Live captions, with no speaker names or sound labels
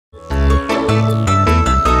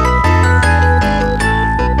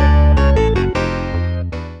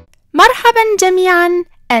مرحبا جميعا،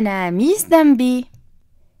 أنا ميس دمبي.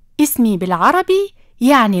 اسمي بالعربي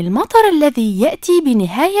يعني المطر الذي يأتي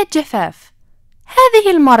بنهاية جفاف.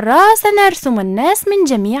 هذه المرة سنرسم الناس من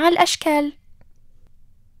جميع الأشكال.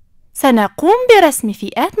 سنقوم برسم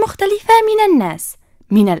فئات مختلفة من الناس،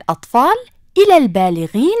 من الأطفال إلى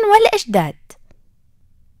البالغين والأجداد.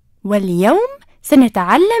 واليوم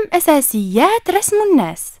سنتعلم أساسيات رسم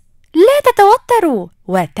الناس. لا تتوتروا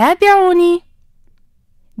وتابعوني.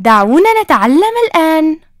 دعونا نتعلم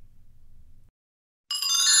الآن.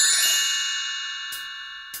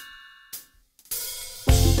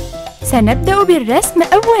 سنبدأ بالرسم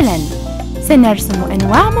أولاً. سنرسم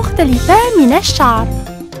أنواع مختلفة من الشعر.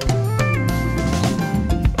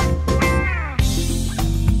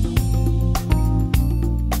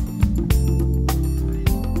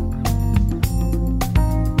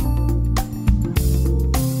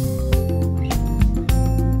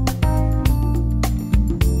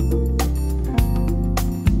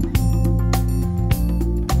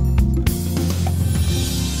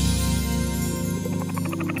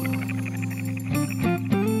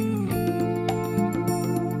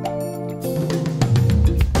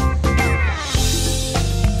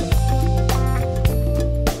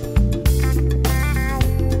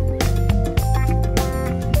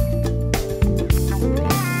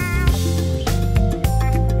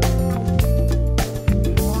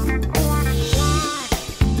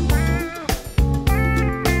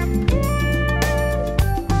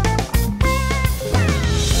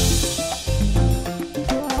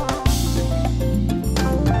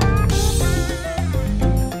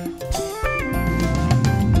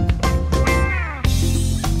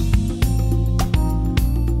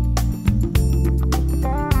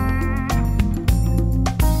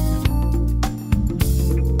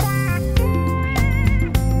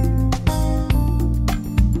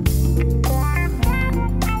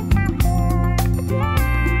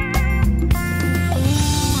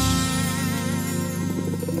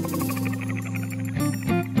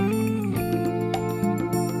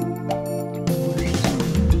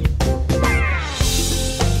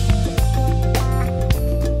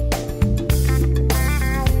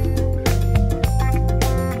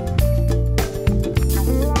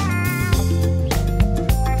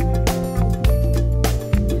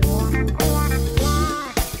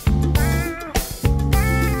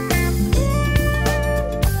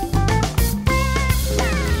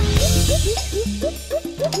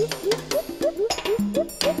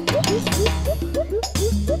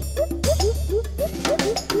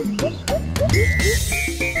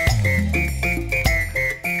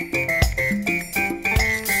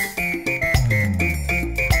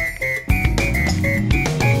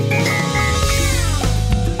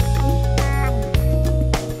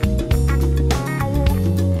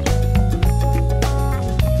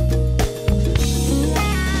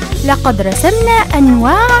 لقد رسمنا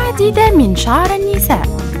أنواع عديدة من شعر النساء،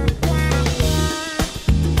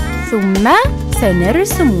 ثم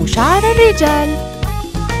سنرسم شعر الرجال.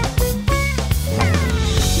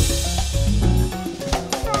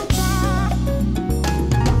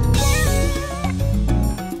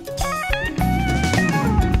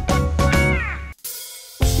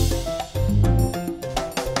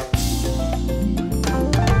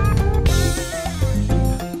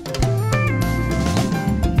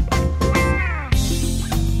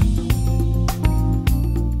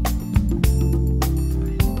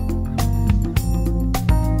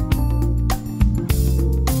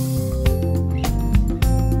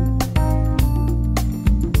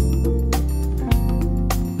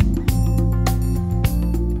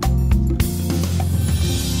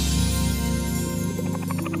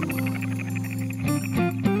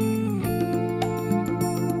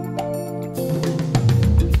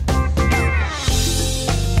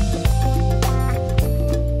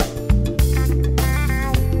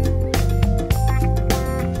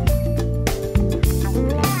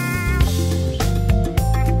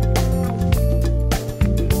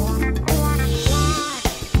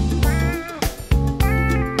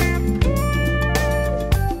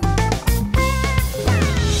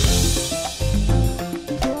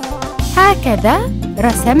 هكذا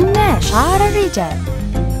رسمنا شعر الرجال.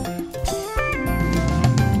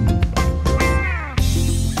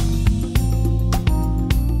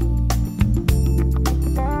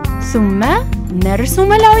 ثم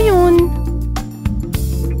نرسم العيون.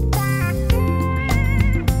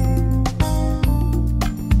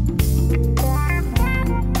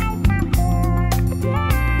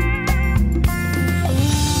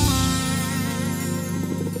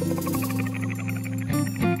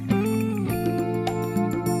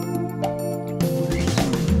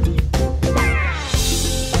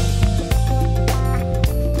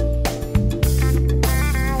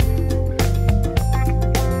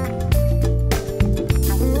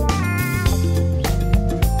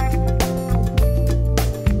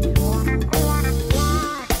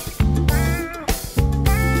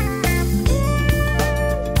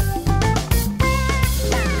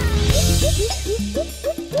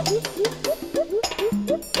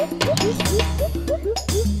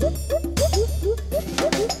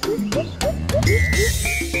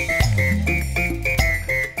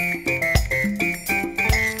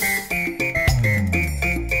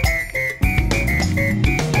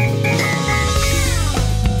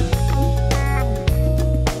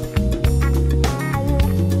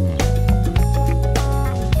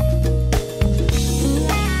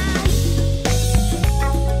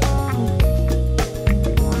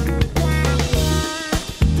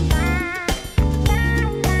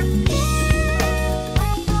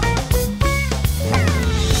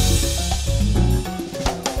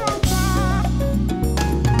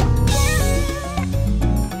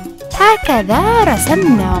 هكذا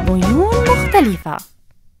رسمنا عيون مختلفة.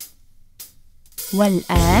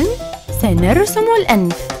 والآن سنرسم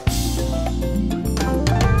الأنف.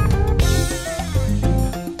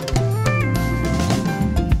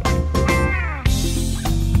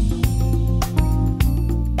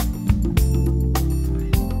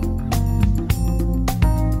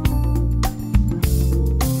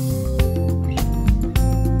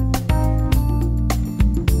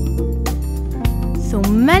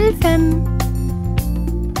 ثم الفم.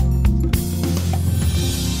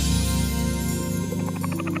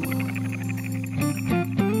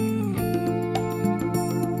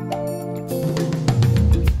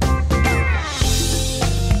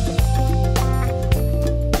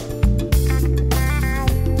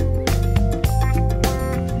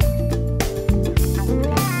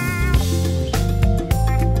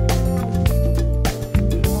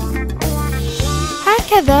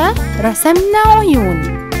 هكذا رسمنا عيون،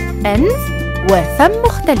 أنف وفم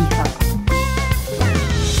مختلفة.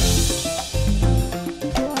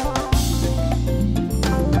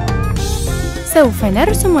 سوف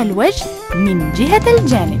نرسم الوجه من جهة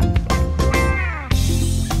الجانب.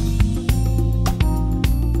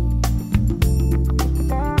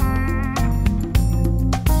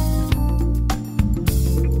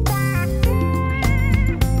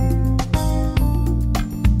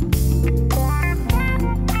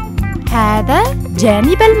 هذا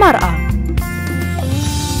جانب المرأة.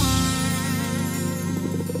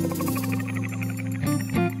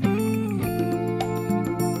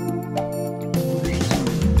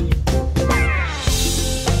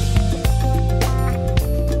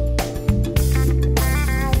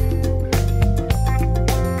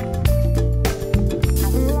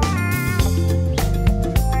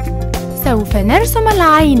 سوف نرسم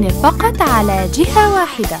العين فقط على جهة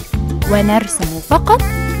واحدة، ونرسم فقط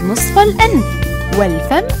نصف الأنف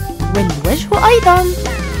والفم والوجه أيضاً.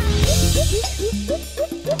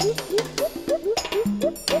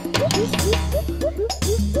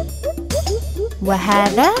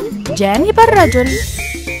 وهذا جانب الرجل.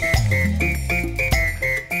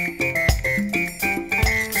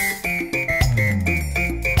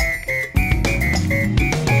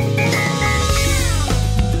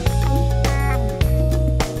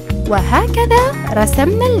 وهكذا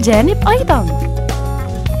رسمنا الجانب أيضاً.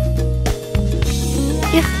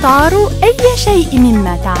 اختاروا أي شيء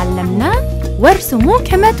مما تعلمناه وارسموا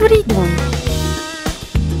كما تريدون.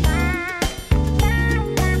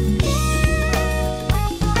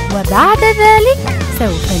 وبعد ذلك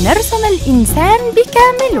سوف نرسم الإنسان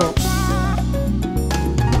بكامله.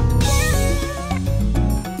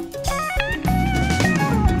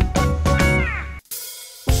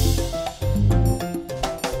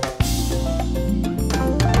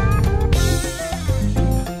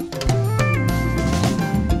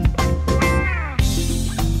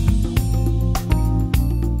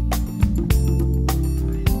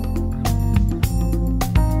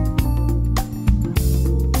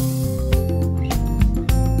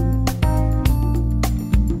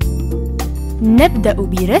 نبدأ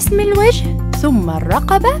برسم الوجه ثم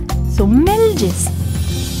الرقبة ثم الجسم.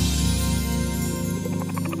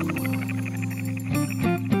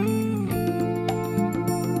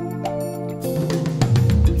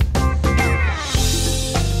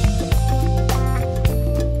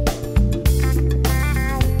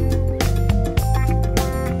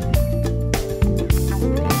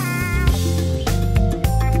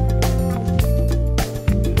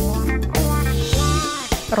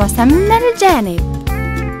 رسمنا الجانب.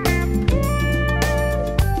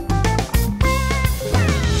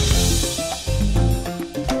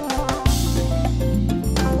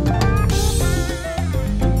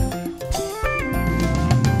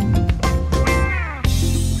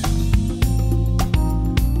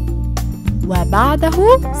 وبعده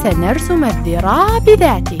سنرسم الذراع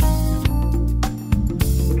بذاته.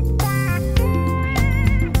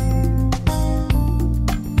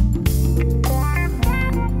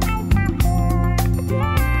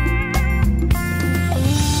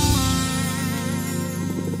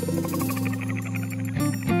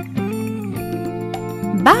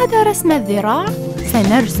 بعد رسم الذراع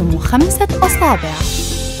سنرسم 5 أصابع.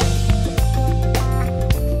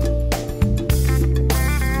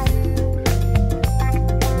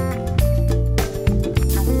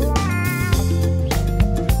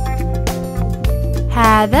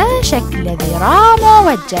 هذا شكل ذراع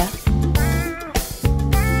موجه.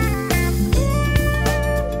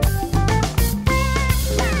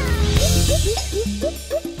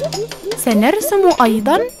 سنرسم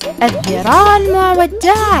أيضاً الذراع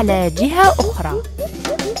المعوجة على جهة أخرى.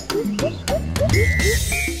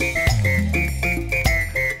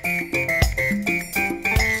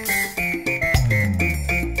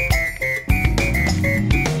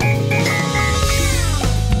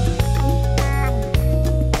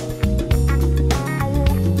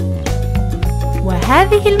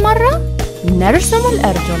 المرة نرسم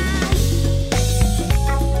الأرجل.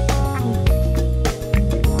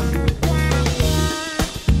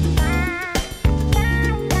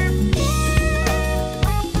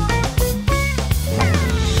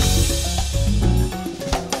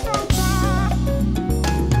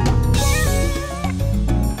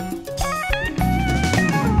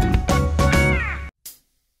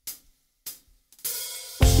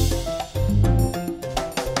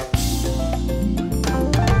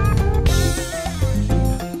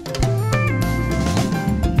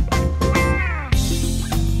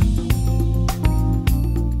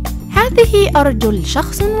 هذه أرجل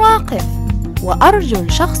شخص واقف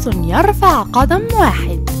وأرجل شخص يرفع قدم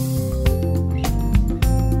واحد.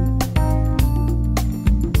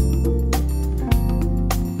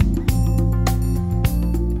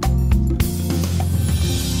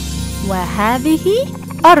 وهذه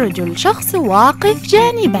أرجل شخص واقف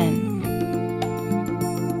جانباً.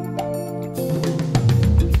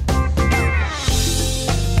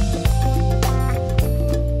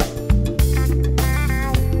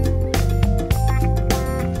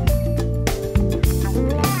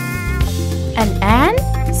 الآن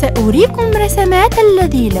سأريكم رسمات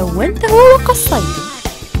الذي لونته وقصيته.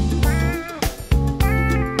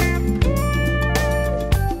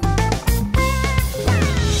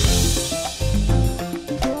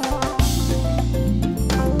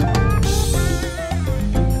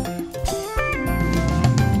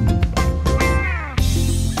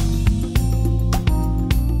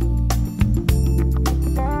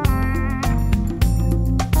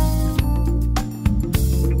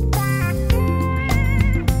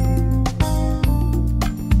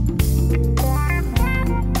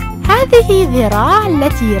 هذه ذراع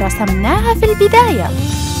التي رسمناها في البداية،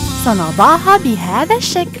 سنضعها بهذا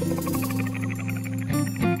الشكل.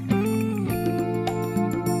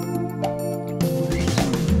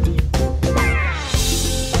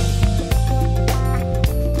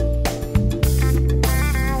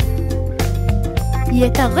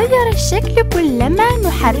 يتغير الشكل كلما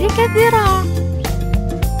نحرك الذراع.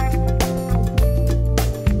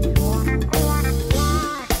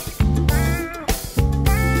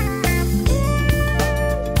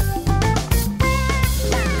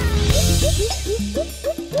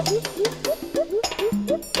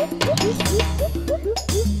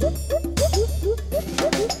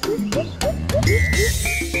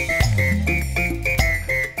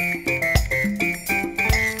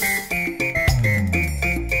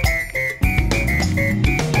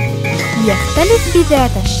 يختلف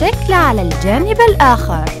بذات الشكل على الجانب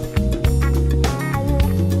الآخر.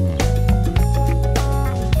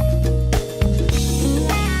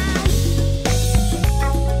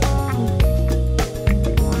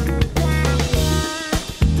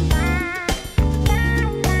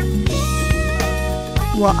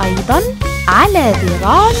 وأيضاً على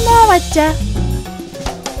ذراع موجه.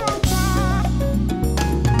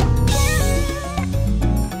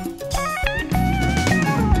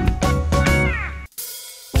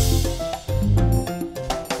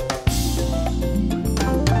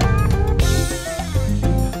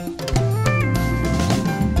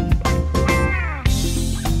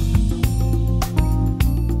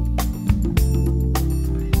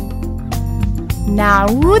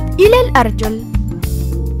 نعود إلى الأرجل.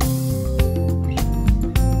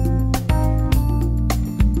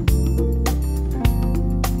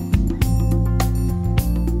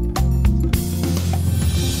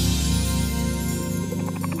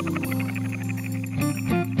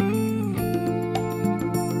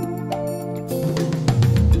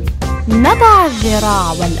 نضع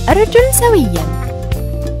الذراع والأرجل سوياً.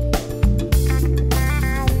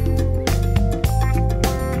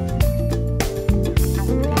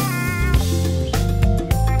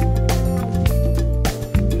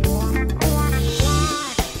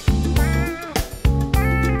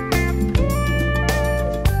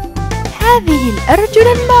 هذه الأرجل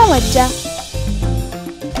المعوجة.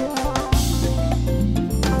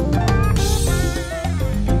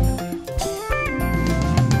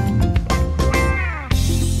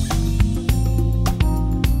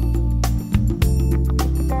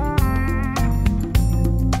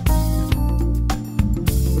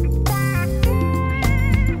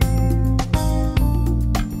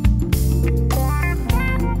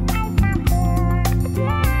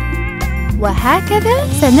 وهكذا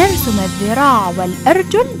سنرسم الذراع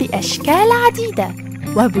والأرجل بأشكال عديدة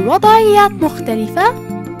وبوضعيات مختلفة،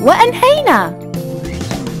 وأنهينا.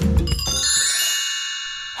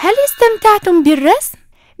 هل استمتعتم بالرسم؟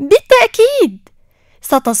 بالتأكيد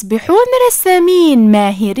ستصبحون رسامين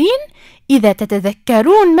ماهرين إذا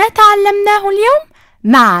تتذكرون ما تعلمناه اليوم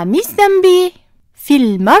مع ميس ذنبي. في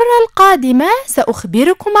المرة القادمة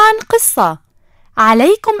سأخبركم عن قصة،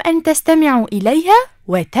 عليكم أن تستمعوا إليها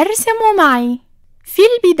وترسموا معي. في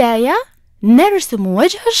البداية نرسم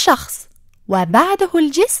وجه الشخص، وبعده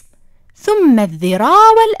الجسم، ثم الذراع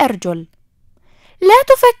والأرجل. لا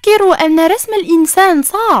تفكروا أن رسم الإنسان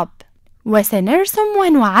صعب، وسنرسم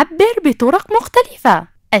ونعبر بطرق مختلفة: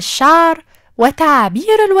 الشعر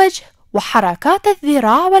وتعابير الوجه وحركات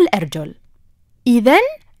الذراع والأرجل. إذن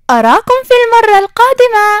أراكم في المرة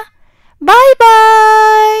القادمة. باي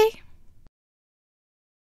باي.